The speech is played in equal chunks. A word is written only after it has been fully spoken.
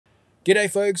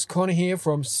G'day folks, Conor here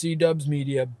from C-Dubs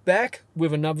Media, back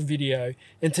with another video,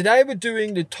 and today we're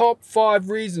doing the top 5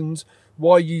 reasons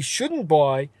why you shouldn't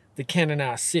buy the Canon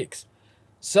R6.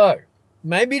 So,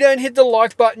 maybe don't hit the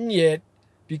like button yet,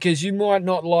 because you might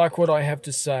not like what I have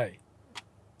to say.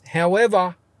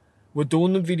 However, we're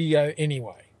doing the video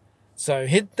anyway. So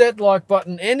hit that like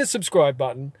button and the subscribe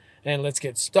button, and let's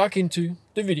get stuck into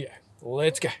the video.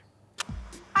 Let's go.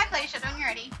 Hi Felicia, when you're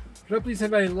ready. Could I please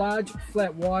have a large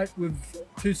flat white with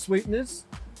 2 sweeteners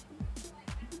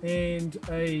and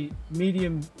a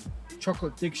medium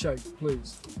chocolate thick shake,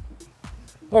 please?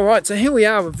 Alright, so here we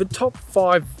are with the top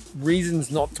 5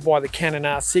 reasons not to buy the Canon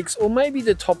R6, or maybe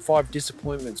the top 5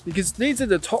 disappointments, because these are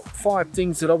the top 5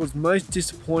 things that I was most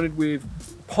disappointed with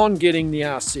upon getting the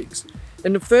R6.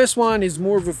 And the first one is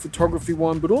more of a photography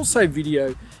one, but also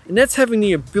video, and that's having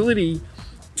the ability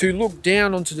to look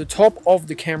down onto the top of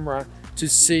the camera to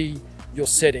see your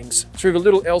settings through the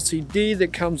little LCD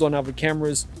that comes on other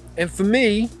cameras. And for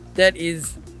me, that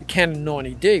is the Canon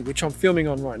 90D, which I'm filming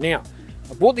on right now.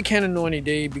 I bought the Canon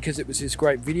 90D because it was this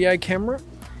great video camera,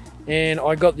 and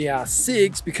I got the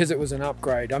R6 because it was an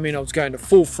upgrade. I mean, I was going to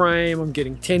full frame, I'm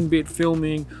getting 10-bit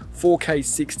filming, 4K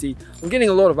 60, I'm getting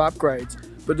a lot of upgrades,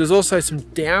 but there's also some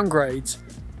downgrades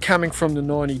coming from the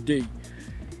 90D.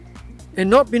 And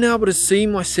not being able to see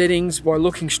my settings by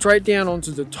looking straight down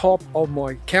onto the top of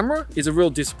my camera is a real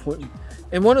disappointment.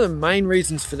 And one of the main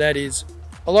reasons for that is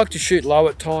I like to shoot low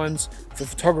at times for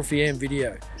photography and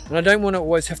video. And I don't want to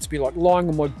always have to be like lying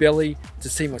on my belly to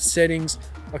see my settings.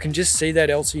 I can just see that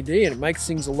LCD and it makes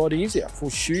things a lot easier for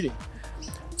shooting.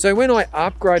 So when I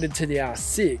upgraded to the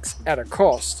R6 at a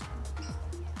cost,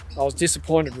 I was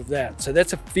disappointed with that. So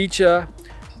that's a feature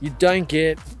you don't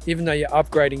get even though you're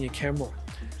upgrading your camera.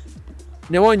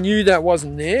 Now I knew that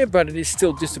wasn't there, but it is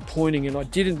still disappointing, and I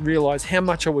didn't realize how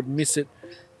much I would miss it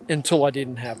until I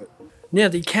didn't have it. Now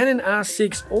the Canon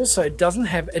R6 also doesn't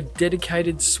have a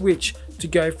dedicated switch to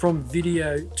go from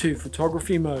video to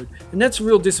photography mode, and that's a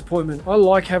real disappointment. I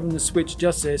like having the switch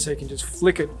just there so you can just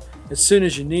flick it as soon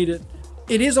as you need it.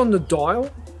 It is on the dial,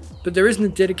 but there isn't a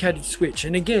dedicated switch,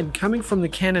 and again, coming from the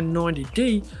Canon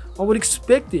 90D, I would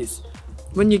expect this.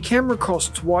 When your camera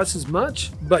costs twice as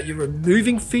much, but you're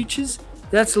removing features,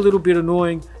 that's a little bit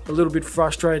annoying, a little bit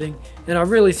frustrating, and I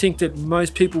really think that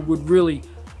most people would really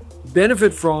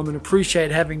benefit from and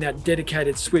appreciate having that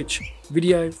dedicated switch.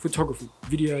 Video, photography,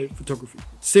 video, photography.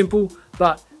 Simple,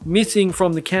 but missing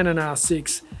from the Canon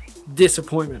R6,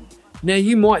 disappointment. Now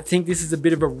you might think this is a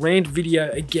bit of a rant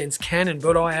video against Canon,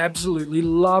 but I absolutely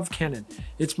love Canon.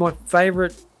 It's my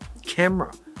favorite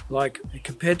camera. Like,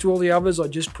 compared to all the others, I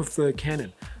just prefer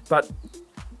Canon. But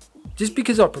just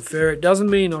because I prefer it doesn't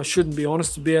mean I shouldn't be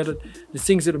honest about it. The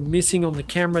things that are missing on the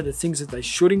camera, the things that they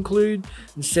should include,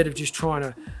 instead of just trying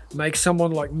to make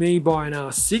someone like me buy an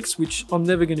R6, which I'm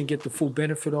never going to get the full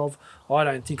benefit of. I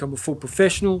don't think I'm a full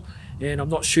professional, and I'm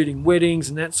not shooting weddings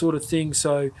and that sort of thing.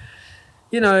 So,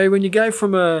 you know, when you go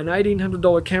from an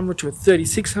 $1,800 camera to a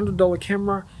 $3,600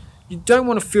 camera, you don't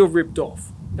want to feel ripped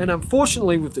off. And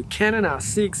unfortunately with the Canon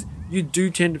R6, you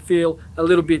do tend to feel a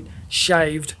little bit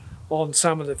shaved on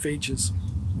some of the features.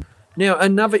 Now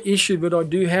another issue that I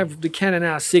do have with the Canon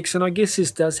R6, and I guess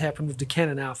this does happen with the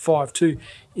Canon R5 too,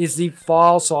 is the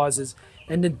file sizes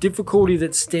and the difficulty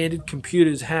that standard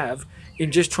computers have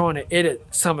in just trying to edit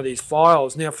some of these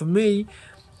files. Now for me,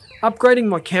 upgrading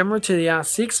my camera to the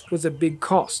R6 was a big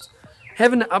cost.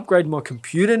 Having to upgrade my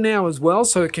computer now as well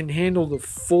so it can handle the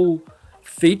full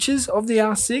features of the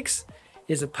R6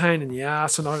 is a pain in the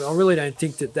ass, and I really don't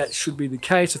think that that should be the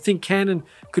case. I think Canon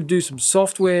could do some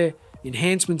software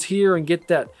enhancements here and get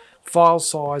that file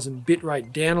size and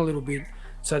bitrate down a little bit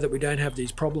so that we don't have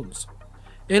these problems.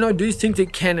 And I do think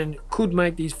that Canon could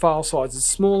make these file sizes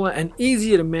smaller and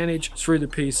easier to manage through the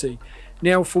PC.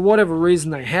 Now for whatever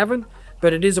reason they haven't,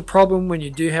 but it is a problem when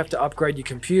you do have to upgrade your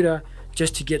computer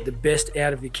just to get the best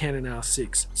out of your Canon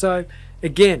R6. So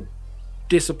again,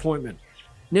 disappointment.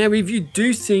 Now if you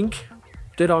do think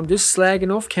that I'm just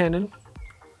slagging off Canon,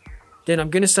 then I'm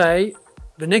going to say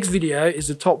the next video is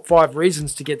the top 5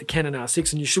 reasons to get the Canon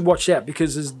R6, and you should watch that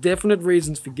because there's definite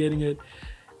reasons for getting it.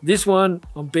 This one,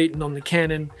 I'm beating on the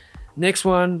Canon. Next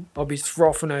one, I'll be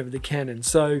frothing over the Canon.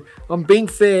 So I'm being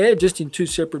fair, just in 2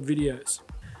 separate videos.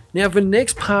 Now the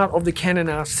next part of the Canon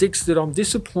R6 that I'm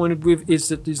disappointed with is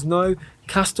that there's no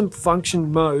custom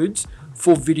function modes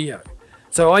for video.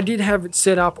 So I did have it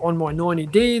set up on my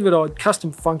 90D that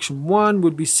custom function 1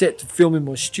 would be set to film in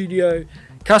my studio,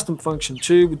 custom function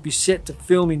 2 would be set to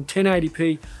film in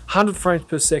 1080p, 100 frames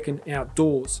per second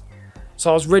outdoors. So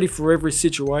I was ready for every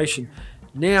situation.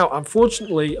 Now,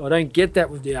 unfortunately, I don't get that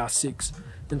with the R6.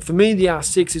 And for me, the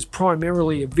R6 is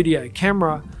primarily a video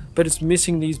camera, but it's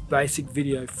missing these basic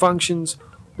video functions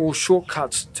or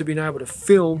shortcuts to being able to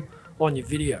film on your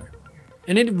video.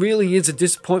 And it really is a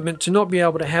disappointment to not be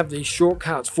able to have these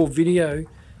shortcuts for video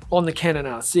on the Canon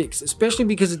R6, especially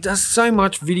because it does so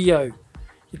much video.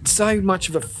 It's so much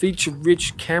of a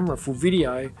feature-rich camera for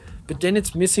video, but then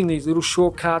it's missing these little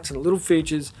shortcuts and little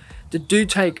features that do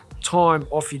take time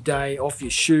off your day, off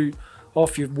your shoot,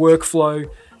 off your workflow.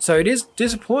 So it is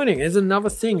disappointing. There's another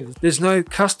thing. There's no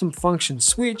custom function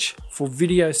switch for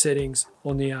video settings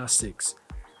on the R6.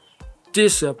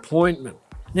 Disappointment.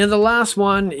 Now the last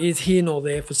one is here nor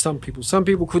there for some people. Some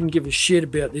people couldn't give a shit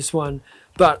about this one,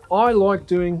 but I like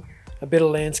doing a bit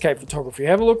of landscape photography.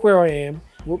 Have a look where I am.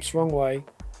 Whoops, wrong way.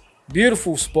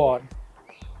 Beautiful spot.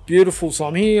 Beautiful. So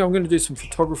I'm here, I'm going to do some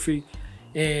photography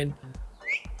and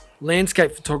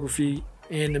landscape photography,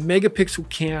 and the megapixel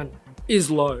count is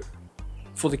low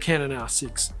for the Canon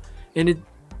R6. And it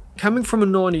coming from a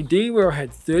 90D where I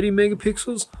had 30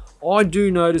 megapixels, I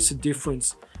do notice a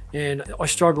difference and I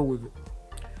struggle with it.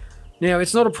 Now,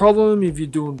 it's not a problem if you're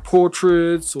doing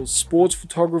portraits or sports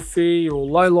photography or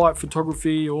low light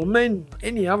photography or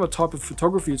any other type of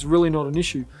photography. It's really not an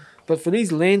issue. But for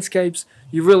these landscapes,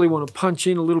 you really want to punch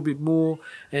in a little bit more,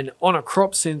 and on a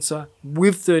crop sensor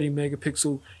with 30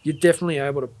 megapixel, you're definitely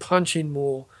able to punch in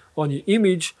more on your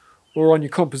image or on your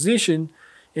composition,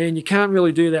 and you can't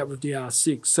really do that with the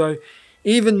R6. So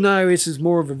even though this is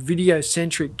more of a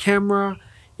video-centric camera,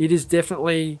 it is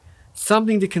definitely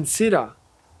something to consider,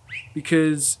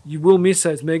 because you will miss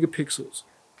those megapixels.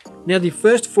 Now, the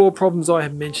first 4 problems I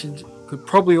have mentioned could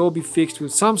probably all be fixed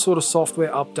with some sort of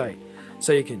software update.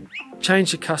 So you can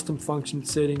change the custom function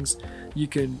settings, you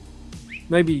can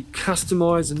maybe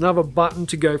customize another button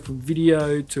to go from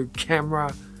video to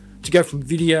camera, to go from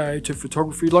video to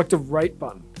photography, like the rate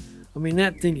button. I mean,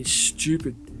 that thing is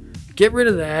stupid. Get rid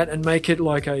of that and make it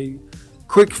like a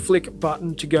quick flick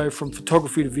button to go from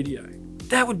photography to video.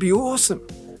 That would be awesome.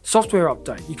 Software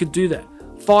update, you could do that.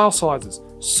 File sizes,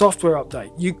 software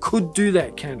update, you could do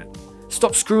that, Canon.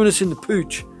 Stop screwing us in the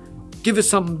pooch. Give us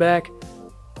something back.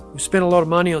 We've spent a lot of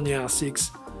money on the R6,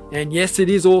 and yes, it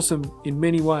is awesome in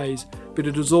many ways, but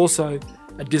it is also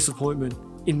a disappointment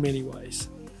in many ways.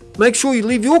 Make sure you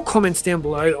leave your comments down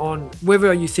below on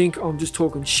whether you think I'm just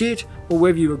talking shit or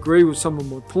whether you agree with some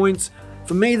of my points.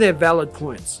 For me, they're valid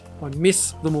points. I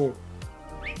miss them all.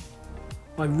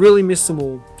 I really miss them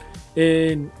all.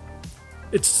 And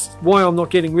it's why I'm not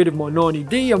getting rid of my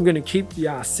 90D. I'm going to keep the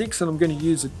R6 and I'm going to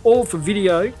use it all for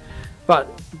video,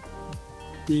 but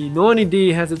the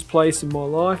 90D has its place in my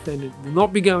life and it will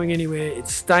not be going anywhere.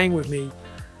 It's staying with me.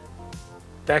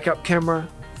 Backup camera,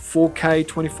 4K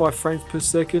 25 frames per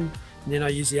second, and then I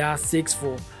use the R6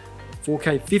 for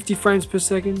 4K 50 frames per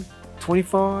second,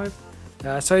 25.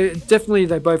 So definitely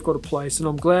they both got a place, and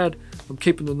I'm glad I'm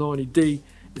keeping the 90D.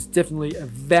 It's definitely a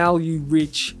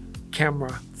value-rich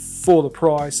camera for the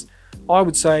price. I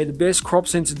would say the best crop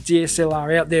sensor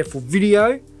DSLR out there for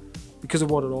video because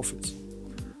of what it offers.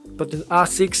 But the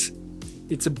R6,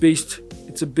 it's a beast.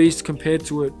 It's a beast compared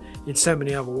to it in so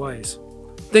many other ways.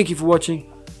 Thank you for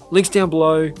watching. Links down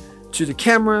below to the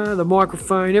camera, the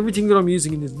microphone, everything that I'm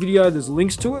using in this video. There's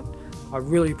links to it. I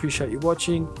really appreciate you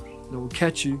watching, and I will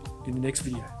catch you in the next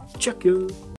video. Check you.